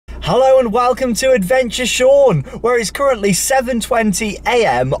Hello and welcome to AdventureShawn, where it's currently 7:20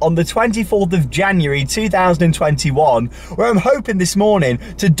 AM on the 24th of January 2021, where I'm hoping this morning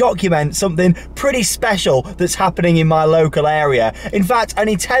to document something pretty special that's happening in my local area. In fact,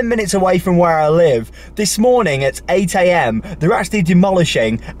 only 10 minutes away from where I live. This morning at 8 AM, they're actually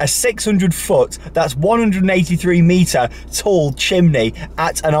demolishing a 600-foot, that's 183-metre tall chimney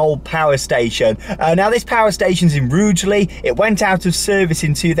at an old power station. Now this power station's in Rugeley. It went out of service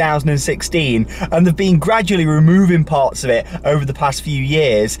in 2016 and they've been gradually removing parts of it over the past few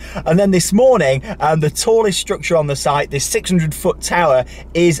years. And then this morning, the tallest structure on the site, this 600-foot tower,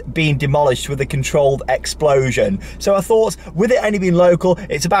 is being demolished with a controlled explosion. So I thought, with it only being local,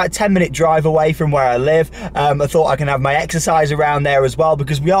 it's about a 10-minute drive away from where I live. I thought I can have my exercise around there as well,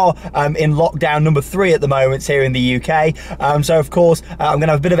 because we are in lockdown number 3 at the moment here in the UK. So of course, I'm going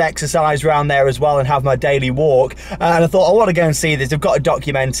to have a bit of exercise around there as well and have my daily walk. And I thought, I want to go and see this. I've got to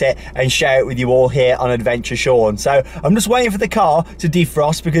document it and share it with you all here on AdventureShawn. So I'm just waiting for the car to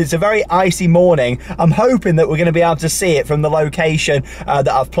defrost because it's a very icy morning. I'm hoping that we're going to be able to see it from the location that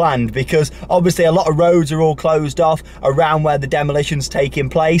I've planned, because obviously a lot of roads are all closed off around where the demolition's taking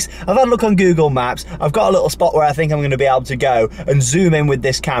place. I've had a look on Google Maps. I've got a little spot where I think I'm going to be able to go and zoom in with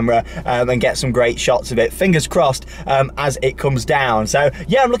this camera and get some great shots of it. Fingers crossed as it comes down. So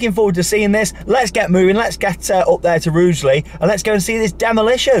yeah, I'm looking forward to seeing this. Let's get moving. Let's get up there to Rugeley and let's go and see this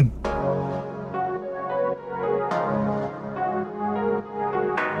demolition.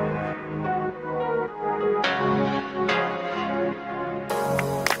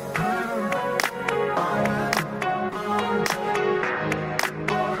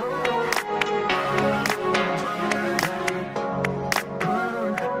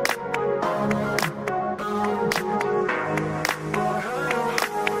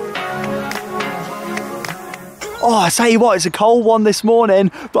 Oh, I tell you what, it's a cold one this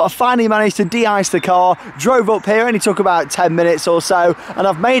morning, but I finally managed to de-ice the car, drove up here, only took about 10 minutes or so, and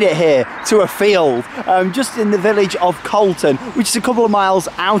I've made it here to a field, just in the village of Colton, which is a couple of miles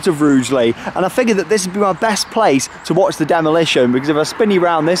out of Rugeley. And I figured that this would be my best place to watch the demolition, because if I spin you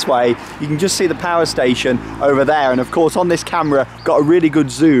around this way, you can just see the power station over there. And of course, on this camera, got a really good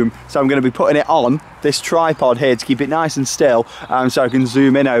zoom, so I'm going to be putting it on this tripod here to keep it nice and still, so I can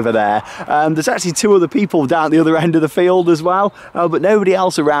zoom in over there. There's actually 2 other people down at the other end of the field as well, but nobody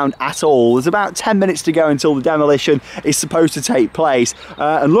else around at all. There's about 10 minutes to go until the demolition is supposed to take place,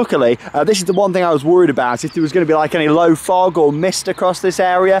 and luckily this is the one thing I was worried about, if there was going to be like any low fog or mist across this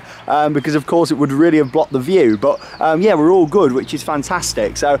area, because of course it would really have blocked the view. But yeah, we're all good, which is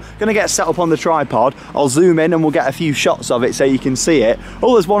fantastic. So going to get set up on the tripod. I'll zoom in and we'll get a few shots of it so you can see it.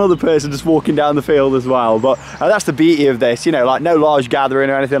 Oh, there's one other person just walking down the field as well, but that's the beauty of this, you know, like no large gathering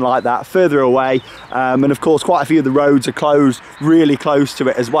or anything like that, further away, and of course quite a few of the roads are closed really close to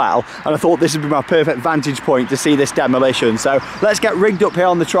it as well, and I thought this would be my perfect vantage point to see this demolition. So let's get rigged up here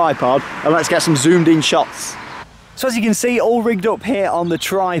on the tripod and let's get some zoomed in shots. So as you can see, all rigged up here on the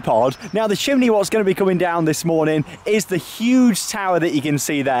tripod. Now the chimney what's going to be coming down this morning is the huge tower that you can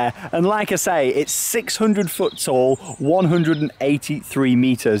see there. And like I say, it's 600 foot tall, 183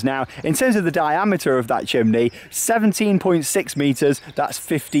 metres. Now, in terms of the diameter of that chimney, 17.6 metres, that's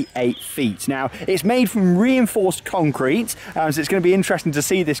 58 feet. Now, it's made from reinforced concrete, so it's going to be interesting to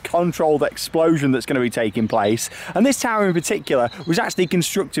see this controlled explosion that's going to be taking place. And this tower in particular was actually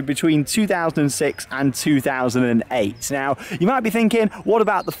constructed between 2006 and 2008. Now, you might be thinking, what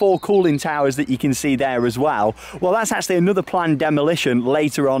about the 4 cooling towers that you can see there as well? Well, that's actually another planned demolition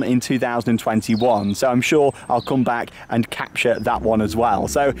later on in 2021, so I'm sure I'll come back and capture that one as well.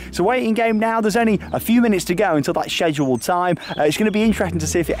 So it's a waiting game now. There's only a few minutes to go until that scheduled time. It's going to be interesting to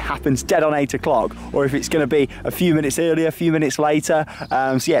see if it happens dead on 8 o'clock or if it's going to be a few minutes earlier, a few minutes later.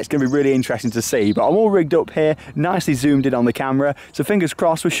 So yeah, it's going to be really interesting to see. But I'm all rigged up here, nicely zoomed in on the camera, so fingers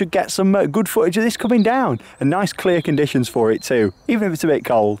crossed we should get some good footage of this coming down, and nice clear conditions for it too, even if it's a bit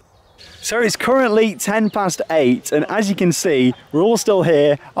cold. So it's currently 8:10, and as you can see, we're all still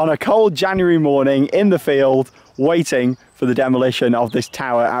here on a cold January morning in the field, waiting for the demolition of this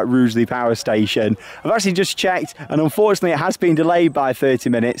tower at Rugeley Power Station. I've actually just checked, and unfortunately it has been delayed by 30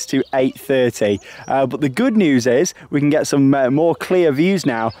 minutes to 8:30. But the good news is we can get some more clear views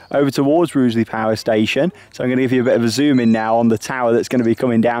now over towards Rugeley Power Station. So I'm going to give you a bit of a zoom in now on the tower that's going to be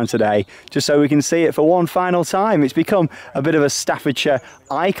coming down today, just so we can see it for one final time. It's become a bit of a Staffordshire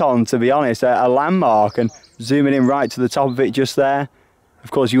icon, to be honest, a landmark, and zooming in right to the top of it just there.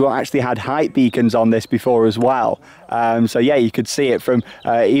 of course, you actually had height beacons on this before as well. So yeah, you could see it from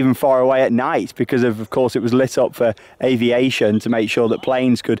even far away at night, because of course, it was lit up for aviation to make sure that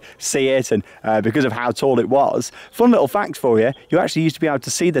planes could see it, and because of how tall it was. Fun little fact for you, you actually used to be able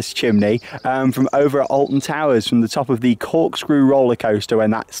to see this chimney from over at Alton Towers, from the top of the Corkscrew roller coaster,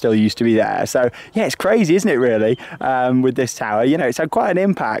 when that still used to be there. So yeah, it's crazy, isn't it, really, with this tower? You know, it's had quite an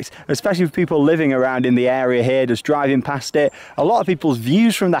impact, especially for people living around in the area here, just driving past it. A lot of people's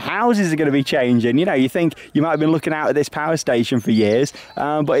views from the houses are going to be changing. You know, you think you might have been looking out at this power station for years,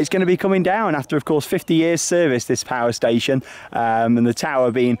 but it's going to be coming down after, of course, 50 years service, this power station, and the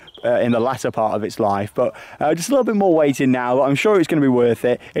tower being in the latter part of its life. But just a little bit more waiting now, but I'm sure it's going to be worth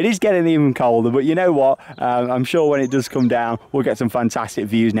it. It is getting even colder, but you know what, I'm sure when it does come down, we'll get some fantastic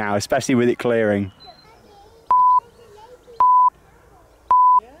views now, especially with it clearing.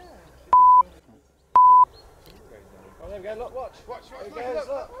 Oh, there we go, look, watch, there it goes,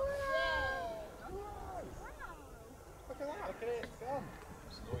 look. Look at that, look at it, it's gone.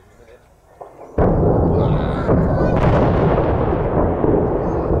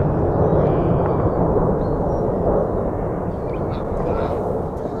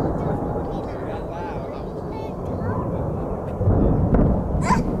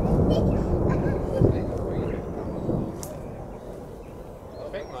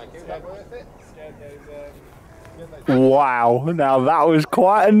 Wow, now that was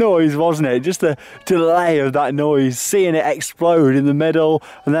quite a noise, wasn't it? Just the delay of that noise, seeing it explode in the middle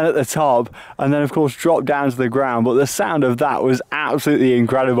and then at the top, and then of course drop down to the ground. But the sound of that was absolutely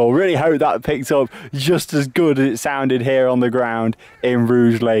incredible. Really hope that picked up just as good as it sounded here on the ground in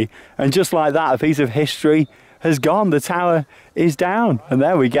Rugeley. And just like that, a piece of history has gone. The tower is down, and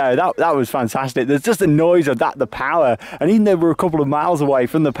there we go. That was fantastic. There's just the noise of that, the power, and even though we're a couple of miles away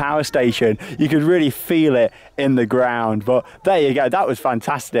from the power station, you could really feel it in the ground. But there you go, that was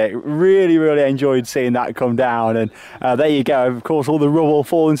fantastic. Really enjoyed seeing that come down. And there you go, of course, all the rubble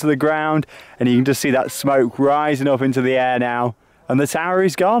falling to the ground, and you can just see that smoke rising up into the air now, and the tower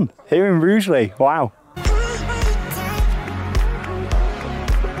is gone here in Rugeley. Wow.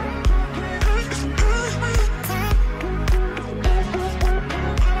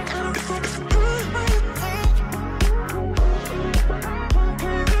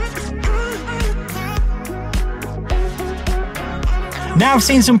 Now, I've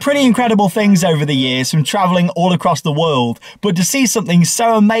seen some pretty incredible things over the years from travelling all across the world, but to see something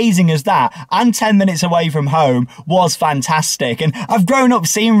so amazing as that, and 10 minutes away from home, was fantastic. And I've grown up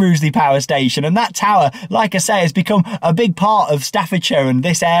seeing Rugeley Power Station, and that tower, like I say, has become a big part of Staffordshire and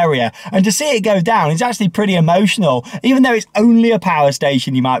this area. And to see it go down is actually pretty emotional, even though it's only a power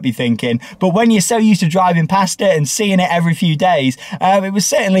station, you might be thinking. But when you're so used to driving past it and seeing it every few days, it was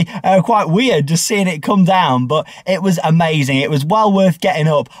certainly quite weird just seeing it come down, but it was amazing. It was well worth getting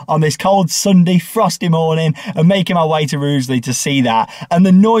up on this cold Sunday frosty morning and making my way to Rugeley to see that. And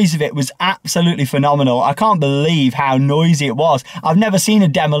the noise of it was absolutely phenomenal. I can't believe how noisy it was. I've never seen a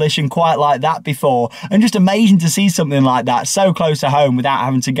demolition quite like that before, and just amazing to see something like that so close to home without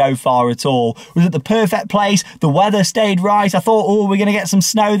having to go far at all. It was at the perfect place. The weather stayed right. I thought, oh, we're going to get some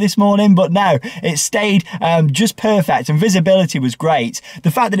snow this morning, but no, it stayed just perfect, and visibility was great.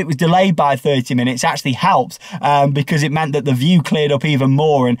 The fact that it was delayed by 30 minutes actually helped because it meant that the view cleared up even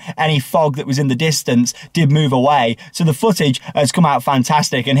more, and any fog that was in the distance did move away. So the footage has come out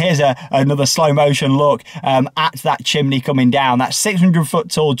fantastic. And here's another slow motion look at that chimney coming down, that 600-foot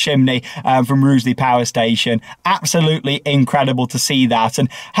tall chimney from Rugeley Power Station. Absolutely incredible to see that, and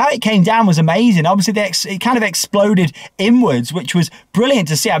how it came down was amazing. Obviously it kind of exploded inwards, which was brilliant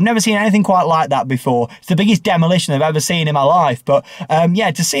to see. I've never seen anything quite like that before. It's the biggest demolition I've ever seen in my life. But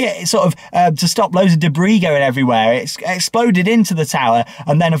yeah, to see it sort of to stop loads of debris going everywhere, it's exploded into the tower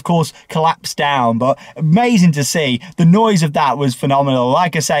and then of course collapsed down. But amazing to see. The noise of that was phenomenal.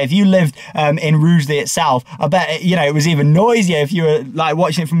 Like I say, if you lived in Rugeley itself, I bet it was even noisier if you were like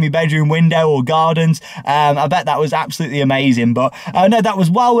watching it from your bedroom window or gardens. I bet that was absolutely amazing. But no, that was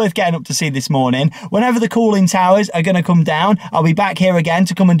well worth getting up to see this morning. Whenever the cooling towers are going to come down, I'll be back here again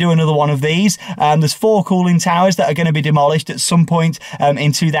to come and do another one of these. There's 4 cooling towers that are going to be demolished at some point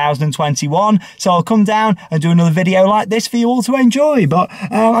in 2021, so I'll come down and do another video like this for you all to enjoy. But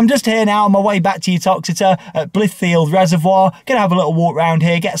I'm just here now on my way back to Uttoxeter at Blithfield Reservoir. Gonna have a little walk around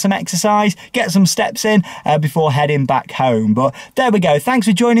here, get some exercise, get some steps in before heading back home. But there we go. Thanks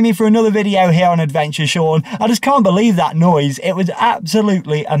for joining me for another video here on AdventureShawn. I just can't believe that noise. It was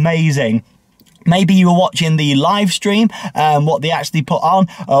absolutely amazing. Maybe you were watching the live stream, what they actually put on,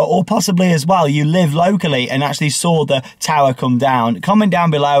 or possibly as well, you live locally and actually saw the tower come down. Comment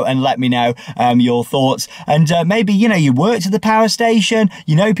down below and let me know your thoughts. And maybe, you know, you worked at the power station,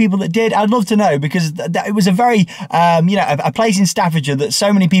 you know people that did. I'd love to know, because it was a very, you know, a place in Staffordshire that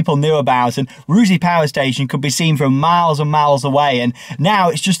so many people knew about, and Rugeley Power Station could be seen from miles and miles away, and now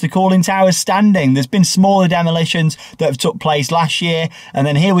it's just the cooling towers standing. There's been smaller demolitions that have took place last year, and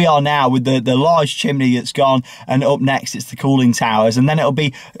then here we are now with the large chimney that's gone, and up next it's the cooling towers, and then it'll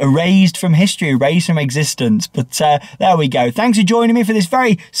be erased from history, erased from existence. But there we go. Thanks for joining me for this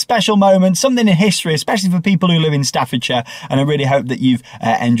very special moment, something in history, especially for people who live in Staffordshire, and I really hope that you've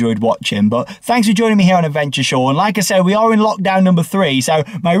enjoyed watching. But thanks for joining me here on AdventureShawn. Like I said, we are in lockdown number 3, so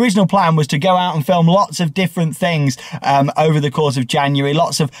my original plan was to go out and film lots of different things over the course of January,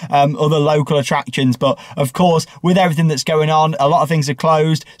 lots of other local attractions, but of course with everything that's going on, a lot of things are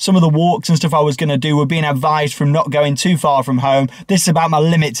closed. Some of the walks and stuff I was going to do were being advised from not going too far from home. This is about my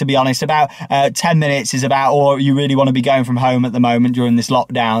limit, to be honest. About 10 minutes is about all you really want to be going from home at the moment during this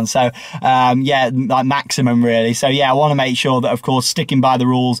lockdown. So yeah, like maximum really. So yeah, I want to make sure that, of course, sticking by the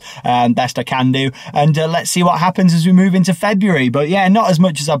rules best I can do, and let's see what happens as we move into February. But yeah, not as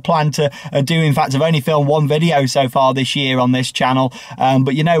much as I planned to do. In fact, I've only filmed 1 video so far this year on this channel,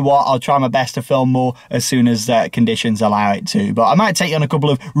 but you know what, I'll try my best to film more as soon as conditions allow it to. But I might take you on a couple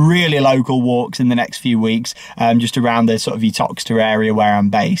of really local walks in the next few weeks, just around the sort of Uttoxeter area where I'm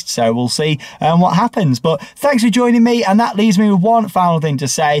based. So we'll see what happens. But thanks for joining me, and that leaves me with one final thing to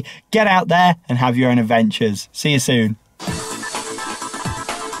say: get out there and have your own adventures. See you soon.